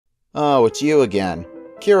Oh, it's you again.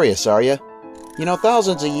 Curious, are you? You know,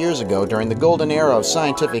 thousands of years ago, during the golden era of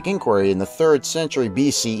scientific inquiry in the 3rd century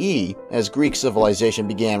BCE, as Greek civilization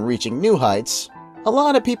began reaching new heights, a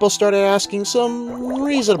lot of people started asking some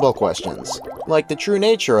reasonable questions, like the true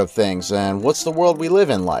nature of things and what's the world we live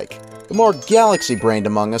in like. The more galaxy-brained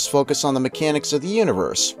among us focus on the mechanics of the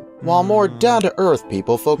universe, while more down-to-earth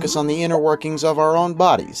people focus on the inner workings of our own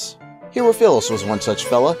bodies. Herophilus was one such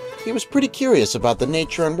fella. He was pretty curious about the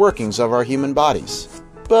nature and workings of our human bodies.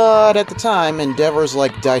 But at the time, endeavors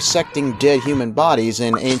like dissecting dead human bodies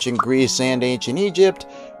in ancient Greece and ancient Egypt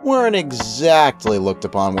weren't exactly looked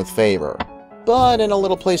upon with favor. But in a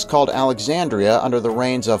little place called Alexandria, under the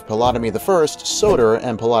reigns of Ptolemy I, Soter,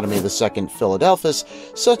 and Ptolemy II, Philadelphus,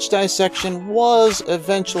 such dissection was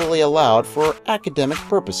eventually allowed for academic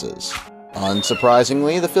purposes.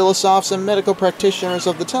 Unsurprisingly, the philosophers and medical practitioners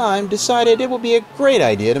of the time decided it would be a great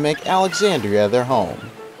idea to make Alexandria their home.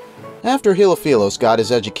 After Herophilus got his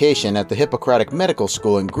education at the Hippocratic Medical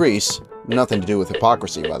School in Greece, nothing to do with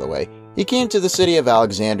hypocrisy by the way, he came to the city of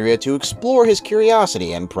Alexandria to explore his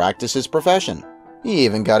curiosity and practice his profession. He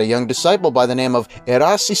even got a young disciple by the name of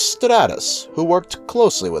Erasistratus, who worked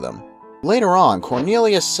closely with him. Later on,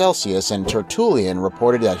 Cornelius Celsius and Tertullian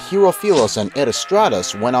reported that Herophilus and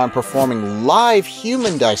Erasistratus went on performing live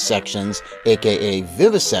human dissections, aka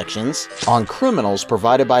vivisections, on criminals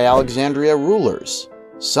provided by Alexandria rulers.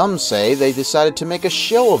 Some say they decided to make a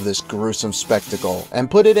show of this gruesome spectacle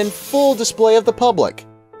and put it in full display of the public.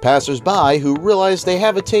 Passers-by who realized they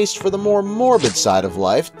have a taste for the more morbid side of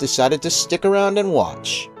life decided to stick around and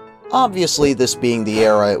watch. Obviously, this being the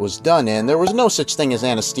era it was done in, there was no such thing as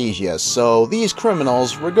anesthesia, so these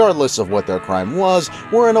criminals, regardless of what their crime was,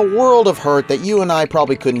 were in a world of hurt that you and I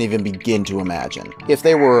probably couldn't even begin to imagine. If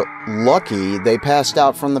they were lucky, they passed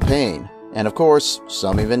out from the pain. And of course,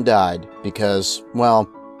 some even died, because, well,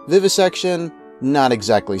 vivisection, not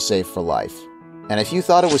exactly safe for life. And if you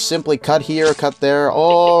thought it was simply cut here, cut there,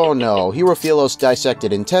 oh no, Herophilus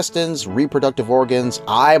dissected intestines, reproductive organs,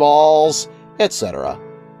 eyeballs, etc.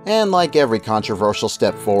 And like every controversial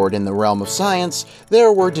step forward in the realm of science,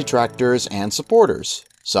 there were detractors and supporters.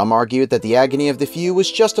 Some argued that the agony of the few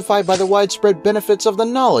was justified by the widespread benefits of the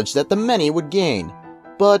knowledge that the many would gain.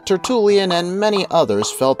 But Tertullian and many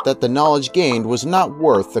others felt that the knowledge gained was not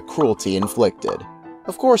worth the cruelty inflicted.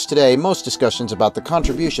 Of course, today, most discussions about the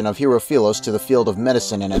contribution of Herophilus to the field of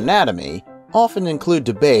medicine and anatomy often include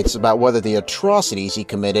debates about whether the atrocities he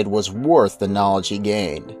committed was worth the knowledge he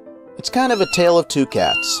gained. It's kind of a tale of two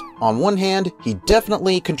cats. On one hand, he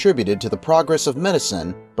definitely contributed to the progress of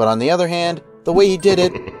medicine, but on the other hand, the way he did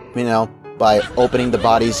it, by opening the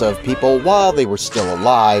bodies of people while they were still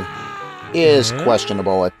alive, is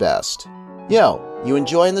questionable at best. Yo, you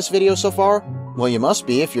enjoying this video so far? Well, you must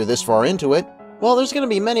be if you're this far into it. Well, there's going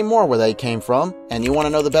to be many more where they came from, and you want to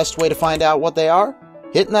know the best way to find out what they are?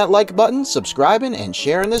 Hitting that like button, subscribing, and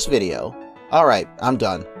sharing this video. Alright, I'm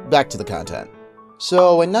done. Back to the content.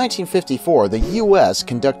 So, in 1954, the US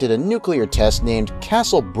conducted a nuclear test named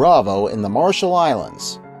Castle Bravo in the Marshall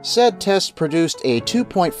Islands. Said test produced a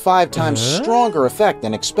 2.5 times stronger effect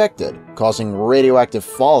than expected, causing radioactive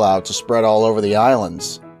fallout to spread all over the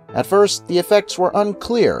islands. At first, the effects were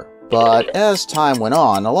unclear, but as time went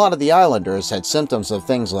on, a lot of the islanders had symptoms of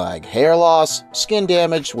things like hair loss, skin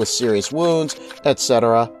damage with serious wounds,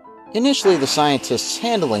 etc. Initially, the scientists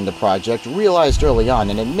handling the project realized early on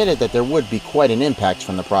and admitted that there would be quite an impact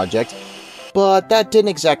from the project, but that didn't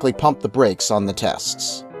exactly pump the brakes on the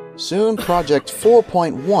tests. Soon, Project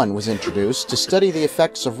 4.1 was introduced to study the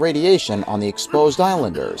effects of radiation on the exposed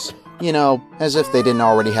islanders. You know, as if they didn't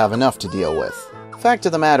already have enough to deal with. Fact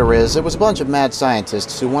of the matter is, it was a bunch of mad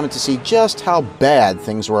scientists who wanted to see just how bad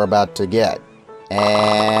things were about to get.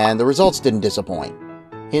 And the results didn't disappoint.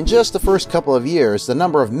 In just the first couple of years, the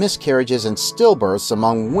number of miscarriages and stillbirths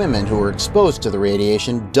among women who were exposed to the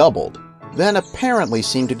radiation doubled, then apparently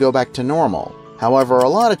seemed to go back to normal. However, a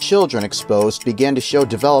lot of children exposed began to show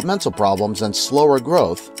developmental problems and slower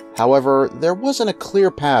growth. However, there wasn't a clear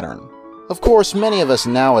pattern. Of course, many of us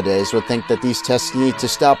nowadays would think that these tests need to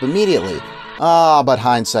stop immediately. But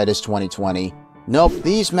hindsight is 20/20. Nope,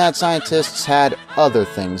 these mad scientists had other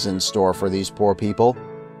things in store for these poor people.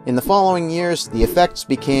 In the following years, the effects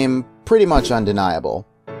became pretty much undeniable.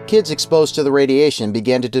 Kids exposed to the radiation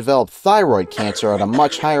began to develop thyroid cancer at a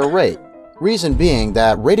much higher rate. Reason being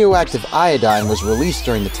that radioactive iodine was released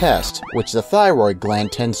during the test, which the thyroid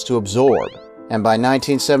gland tends to absorb. And by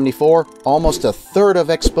 1974, almost a third of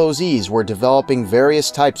exposees were developing various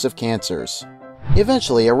types of cancers.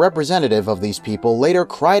 Eventually, a representative of these people later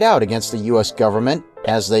cried out against the US government,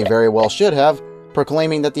 as they very well should have,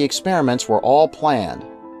 proclaiming that the experiments were all planned.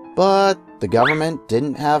 But the government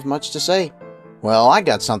didn't have much to say. Well, I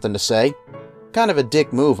got something to say. Kind of a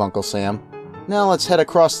dick move, Uncle Sam. Now let's head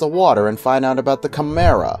across the water and find out about the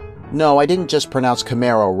Kamera. No, I didn't just pronounce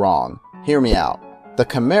Kamera wrong. Hear me out. The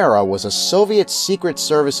Kamera was a Soviet Secret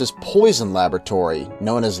Service's poison laboratory,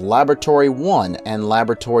 known as Laboratory 1 and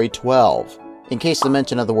Laboratory 12. In case the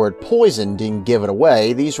mention of the word poison didn't give it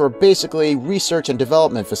away, these were basically research and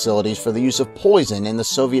development facilities for the use of poison in the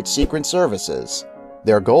Soviet Secret Services.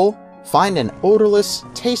 Their goal? Find an odorless,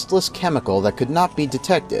 tasteless chemical that could not be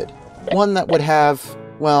detected. One that would have,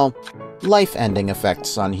 well, life-ending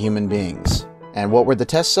effects on human beings. And what were the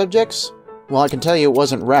test subjects? Well, I can tell you it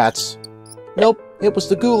wasn't rats. Nope, it was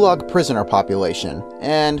the Gulag prisoner population.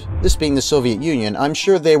 And this being the Soviet Union, I'm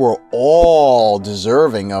sure they were all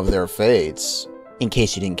deserving of their fates. In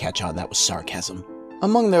case you didn't catch on, that was sarcasm.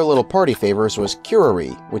 Among their little party favors was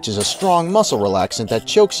curare, which is a strong muscle relaxant that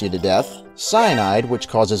chokes you to death, cyanide, which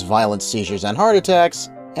causes violent seizures and heart attacks,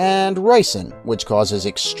 and ricin, which causes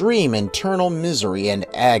extreme internal misery and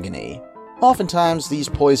agony. Oftentimes, these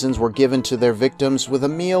poisons were given to their victims with a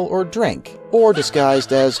meal or drink, or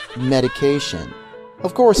disguised as medication.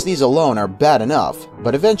 Of course, these alone are bad enough,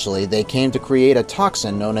 but eventually they came to create a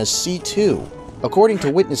toxin known as C2. According to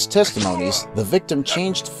witness testimonies, the victim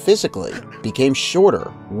changed physically, became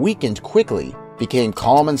shorter, weakened quickly, became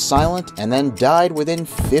calm and silent, and then died within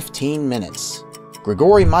 15 minutes.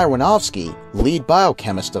 Grigory Myronovsky, lead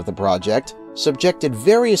biochemist of the project, subjected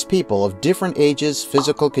various people of different ages,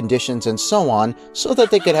 physical conditions, and so on so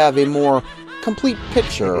that they could have a more complete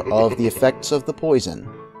picture of the effects of the poison.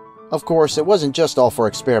 Of course, it wasn't just all for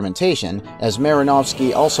experimentation, as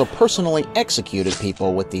Myronovsky also personally executed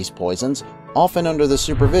people with these poisons, often under the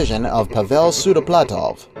supervision of Pavel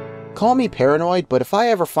Sudoplatov. Call me paranoid, but if I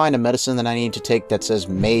ever find a medicine that I need to take that says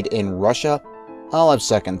made in Russia, I'll have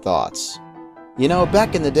second thoughts. You know,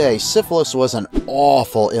 back in the day, syphilis was an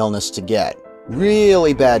awful illness to get.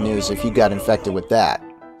 Really bad news if you got infected with that.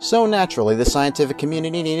 So naturally, the scientific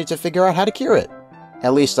community needed to figure out how to cure it.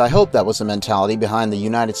 At least I hope that was the mentality behind the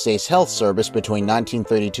United States Health Service between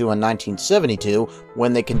 1932 and 1972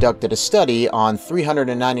 when they conducted a study on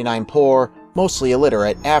 399 poor, mostly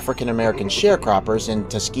illiterate African-American sharecroppers in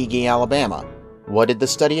Tuskegee, Alabama. What did the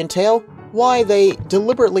study entail? Why, they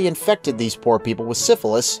deliberately infected these poor people with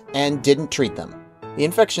syphilis and didn't treat them. The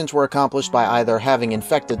infections were accomplished by either having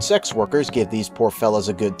infected sex workers give these poor fellas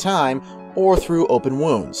a good time, or through open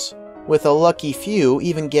wounds, with a lucky few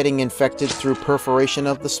even getting infected through perforation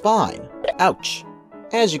of the spine. Ouch!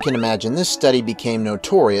 As you can imagine, this study became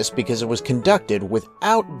notorious because it was conducted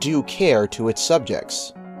without due care to its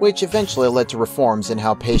subjects, which eventually led to reforms in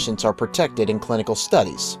how patients are protected in clinical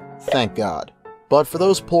studies. Thank God. But for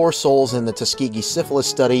those poor souls in the Tuskegee syphilis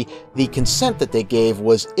study, the consent that they gave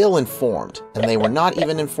was ill-informed, and they were not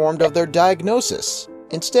even informed of their diagnosis.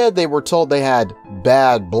 Instead, they were told they had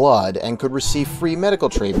bad blood and could receive free medical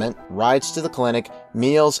treatment, rides to the clinic,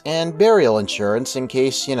 meals, and burial insurance in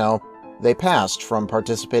case, you know, they passed from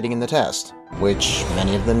participating in the test, which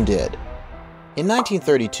many of them did. In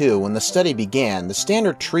 1932, when the study began, the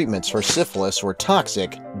standard treatments for syphilis were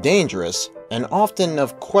toxic, dangerous, and often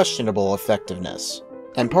of questionable effectiveness.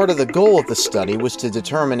 And part of the goal of the study was to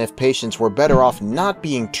determine if patients were better off not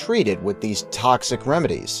being treated with these toxic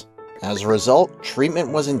remedies. As a result,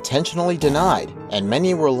 treatment was intentionally denied, and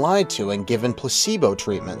many were lied to and given placebo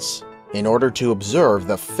treatments in order to observe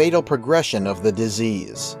the fatal progression of the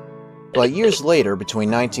disease. But years later, between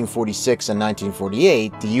 1946 and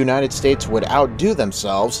 1948, the United States would outdo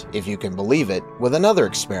themselves, if you can believe it, with another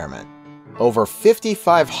experiment. Over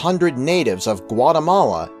 5,500 natives of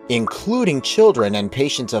Guatemala, including children and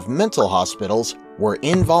patients of mental hospitals, were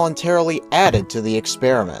involuntarily added to the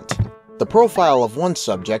experiment. The profile of one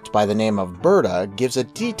subject by the name of Berta gives a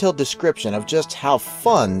detailed description of just how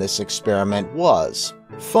fun this experiment was.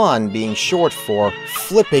 Fun being short for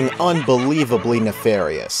flipping unbelievably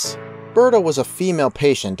nefarious. Berta was a female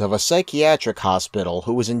patient of a psychiatric hospital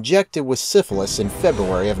who was injected with syphilis in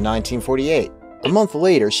February of 1948. A month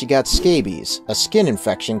later, she got scabies, a skin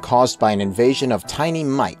infection caused by an invasion of tiny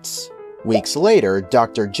mites. Weeks later,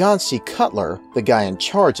 Dr. John C. Cutler, the guy in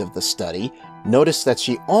charge of the study, noticed that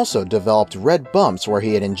she also developed red bumps where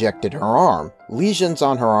he had injected her arm, lesions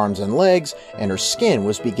on her arms and legs, and her skin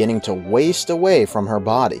was beginning to waste away from her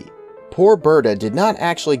body. Poor Berta did not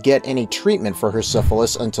actually get any treatment for her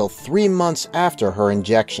syphilis until 3 months after her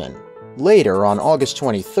injection. Later, on August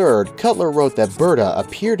 23rd, Cutler wrote that Berta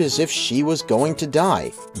appeared as if she was going to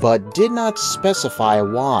die, but did not specify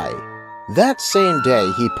why. That same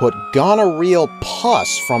day, he put gonorrheal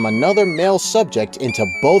pus from another male subject into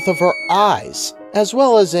both of her eyes, as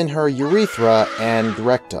well as in her urethra and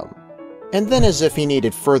rectum. And then, as if he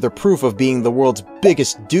needed further proof of being the world's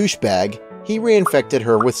biggest douchebag, he reinfected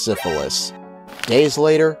her with syphilis. Days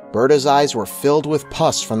later, Berta's eyes were filled with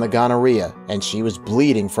pus from the gonorrhea, and she was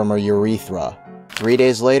bleeding from her urethra. 3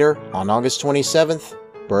 days later, on August 27th,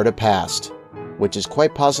 Berta passed, which is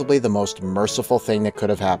quite possibly the most merciful thing that could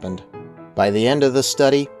have happened. By the end of the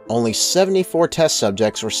study, only 74 test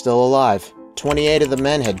subjects were still alive. 28 of the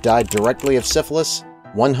men had died directly of syphilis,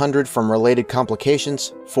 100 from related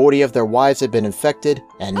complications, 40 of their wives had been infected,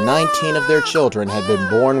 and 19 of their children had been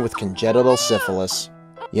born with congenital syphilis.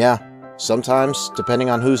 Yeah, sometimes, depending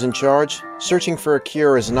on who's in charge, searching for a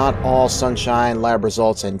cure is not all sunshine, lab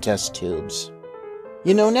results, and test tubes.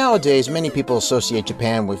 You know, nowadays many people associate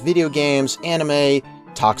Japan with video games, anime,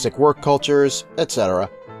 toxic work cultures, etc.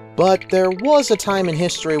 But there was a time in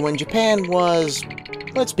history when Japan was,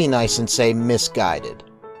 let's be nice and say, misguided.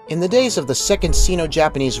 In the days of the Second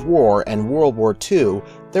Sino-Japanese War and World War II,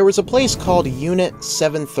 there was a place called Unit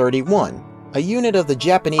 731, a unit of the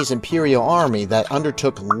Japanese Imperial Army that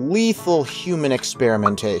undertook lethal human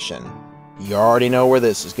experimentation. You already know where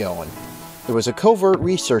this is going. It was a covert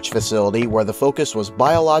research facility where the focus was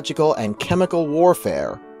biological and chemical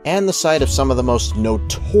warfare, and the site of some of the most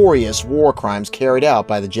notorious war crimes carried out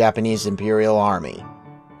by the Japanese Imperial Army.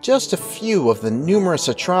 Just a few of the numerous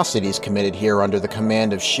atrocities committed here under the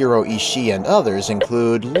command of Shiro Ishii and others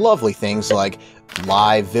include lovely things like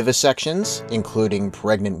live vivisections, including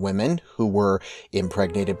pregnant women who were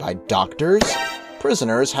impregnated by doctors,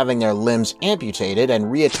 prisoners having their limbs amputated and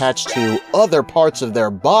reattached to other parts of their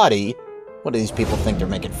body. What do these people think, they're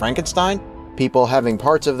making Frankenstein? People having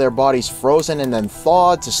parts of their bodies frozen and then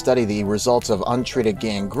thawed to study the results of untreated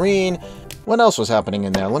gangrene. What else was happening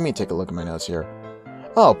in there? Let me take a look at my notes here.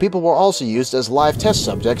 Oh, people were also used as live test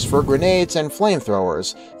subjects for grenades and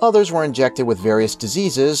flamethrowers. Others were injected with various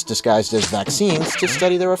diseases disguised as vaccines to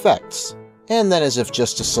study their effects. And then, as if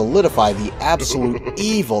just to solidify the absolute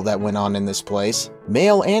evil that went on in this place,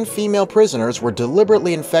 male and female prisoners were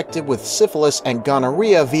deliberately infected with syphilis and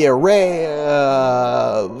gonorrhea via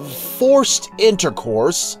forced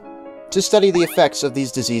intercourse to study the effects of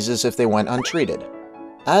these diseases if they went untreated.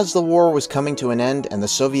 As the war was coming to an end and the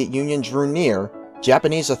Soviet Union drew near,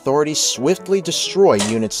 Japanese authorities swiftly destroyed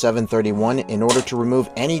Unit 731 in order to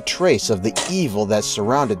remove any trace of the evil that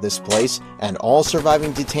surrounded this place, and all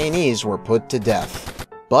surviving detainees were put to death.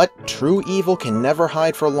 But true evil can never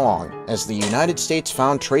hide for long, as the United States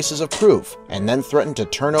found traces of proof, and then threatened to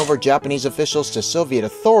turn over Japanese officials to Soviet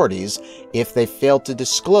authorities if they failed to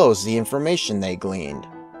disclose the information they gleaned.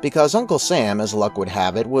 Because Uncle Sam, as luck would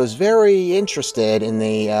have it, was very interested in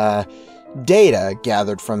the data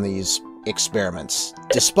gathered from these experiments,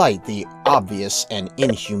 despite the obvious and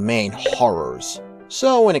inhumane horrors.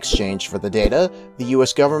 So, in exchange for the data, the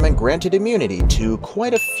US government granted immunity to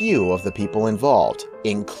quite a few of the people involved,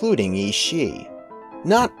 including Ishii.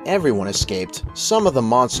 Not everyone escaped. Some of the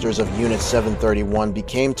monsters of Unit 731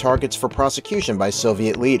 became targets for prosecution by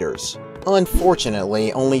Soviet leaders.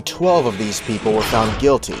 Unfortunately, only 12 of these people were found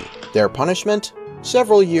guilty. Their punishment?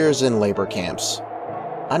 Several years in labor camps.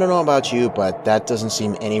 I don't know about you, but that doesn't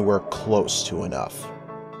seem anywhere close to enough.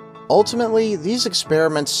 Ultimately, these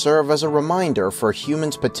experiments serve as a reminder for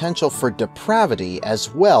humans' potential for depravity as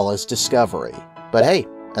well as discovery. But hey,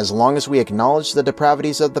 as long as we acknowledge the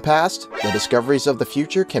depravities of the past, the discoveries of the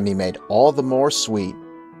future can be made all the more sweet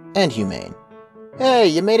and humane. Hey,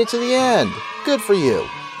 you made it to the end! Good for you!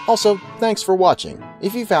 Also, thanks for watching.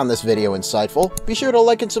 If you found this video insightful, be sure to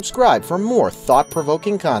like and subscribe for more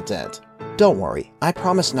thought-provoking content. Don't worry, I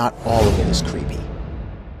promise not all of it is creepy.